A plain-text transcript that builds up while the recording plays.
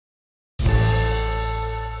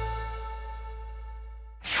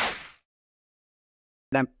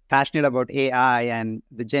I'm passionate about AI and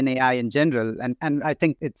the Gen AI in general. And I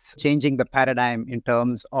think it's changing the paradigm in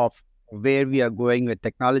terms of where we are going with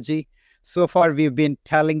technology. So far, we've been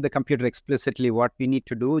telling the computer explicitly what we need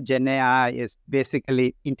to do. Gen AI is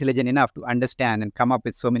basically intelligent enough to understand and come up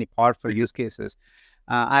with so many powerful use cases.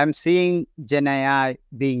 I'm seeing Gen AI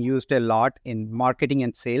being used a lot in marketing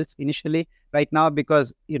and sales initially right now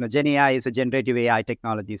because, Gen AI is a generative AI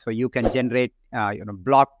technology. So you can generate,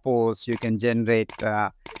 blog posts, you can generate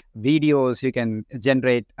videos, you can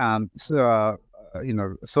generate,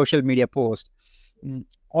 social media posts.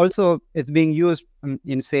 Also, it's being used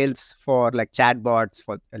in sales for like chatbots,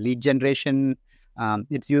 for lead generation.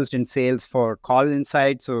 It's used in sales for call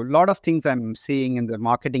insights. So a lot of things I'm seeing in the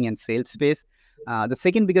marketing and sales space. The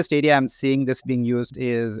second biggest area I'm seeing this being used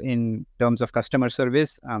is in terms of customer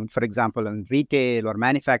service. For example, in retail or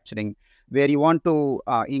manufacturing, where you want to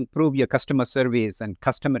improve your customer service and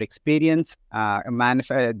customer experience.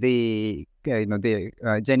 The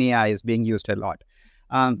Gen AI is being used a lot.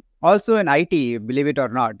 Also in IT, believe it or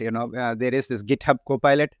not, there is this GitHub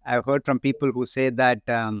Copilot. I've heard from people who say that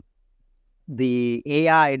the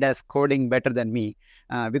AI does coding better than me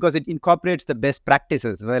because it incorporates the best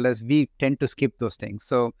practices, whereas we tend to skip those things.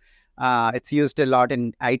 So it's used a lot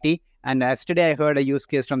in IT. And yesterday I heard a use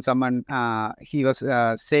case from someone. He was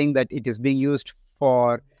saying that it is being used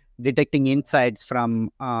for detecting insights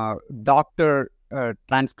from doctor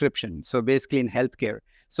transcription. So basically in healthcare.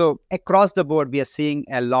 So across the board, we are seeing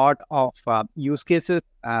a lot of use cases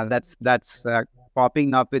that's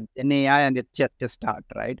popping up with Gen AI, and it's just a start,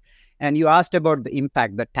 right? And you asked about the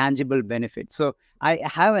impact, the tangible benefit. So I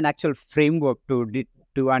have an actual framework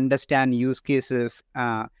to understand use cases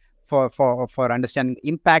for understanding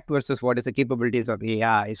impact versus what is the capabilities of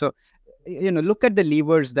AI. So look at the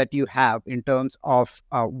levers that you have in terms of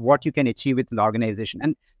what you can achieve with the organization.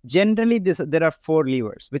 And generally, there are 4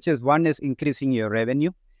 levers, which is one is increasing your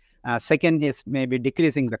revenue. Second is maybe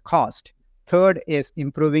decreasing the cost. Third is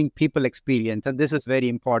improving people experience. And this is very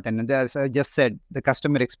important. And as I just said, the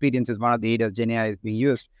customer experience is one of the areas Gen AI is being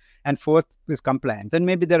used. And fourth is compliance. And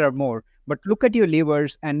maybe there are more. But look at your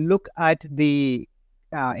levers and look at the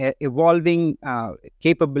evolving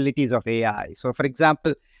capabilities of AI. So, for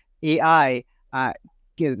example, AI,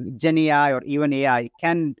 Gen AI or even AI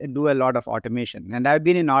can do a lot of automation. And I've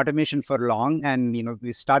been in automation for long. And,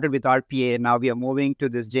 we started with RPA. Now we are moving to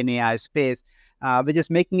this Gen AI space, which is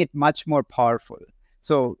making it much more powerful.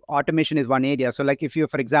 So automation is one area. So like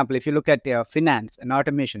for example, if you look at finance and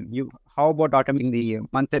automation, how about automating the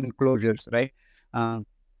month-end closures, right?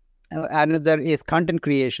 Another is content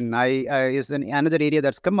creation. Another area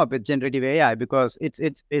that's come up with generative AI because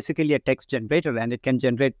it's basically a text generator and it can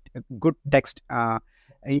generate good text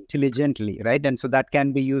intelligently, right? And so that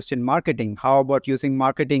can be used in marketing. How about using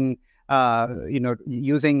marketing,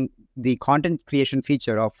 using the content creation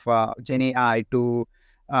feature of Gen AI to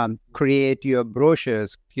create your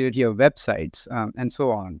brochures, create your websites, and so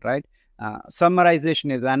on, right?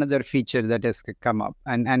 Summarization is another feature that has come up,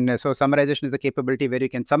 and so summarization is a capability where you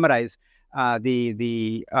can summarize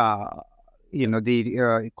the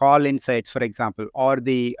call insights, for example, or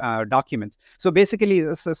the documents. So basically,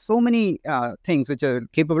 there's so many things which are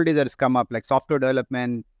capabilities that has come up, like software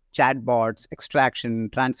development, chatbots, extraction,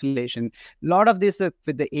 translation. A lot of this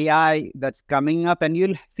with the AI that's coming up, and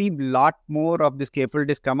you'll see a lot more of these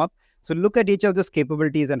capabilities come up. So look at each of those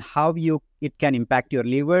capabilities and how it can impact your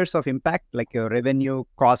levers of impact, like your revenue,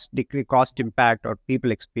 cost impact, or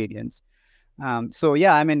people experience. So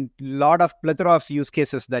yeah, I mean, plethora of use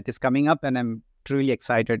cases that is coming up, and I'm truly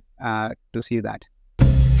excited to see that.